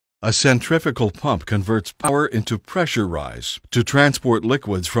A centrifugal pump converts power into pressure rise to transport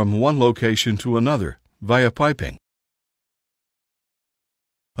liquids from one location to another via piping.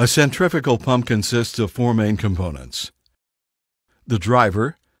 A centrifugal pump consists of four main components: the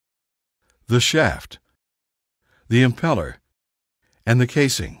driver, the shaft, the impeller, and the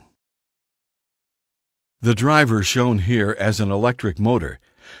casing. The driver, shown here as an electric motor,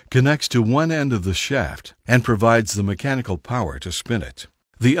 connects to one end of the shaft and provides the mechanical power to spin it.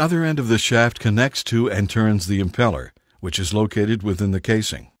 The other end of the shaft connects to and turns the impeller, which is located within the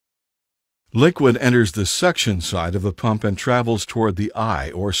casing. Liquid enters the suction side of the pump and travels toward the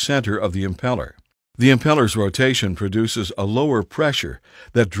eye or center of the impeller. The impeller's rotation produces a lower pressure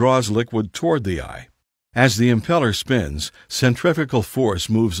that draws liquid toward the eye. As the impeller spins, centrifugal force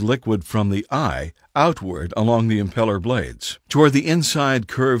moves liquid from the eye outward along the impeller blades toward the inside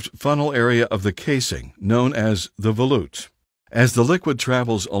curved funnel area of the casing, known as the volute. As the liquid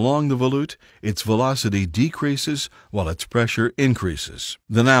travels along the volute, its velocity decreases while its pressure increases.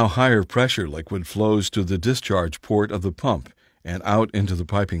 The now higher pressure liquid flows to the discharge port of the pump and out into the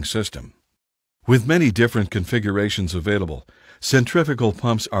piping system. With many different configurations available, centrifugal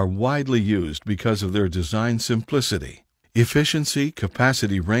pumps are widely used because of their design simplicity, efficiency,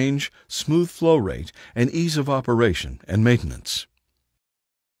 capacity range, smooth flow rate, and ease of operation and maintenance.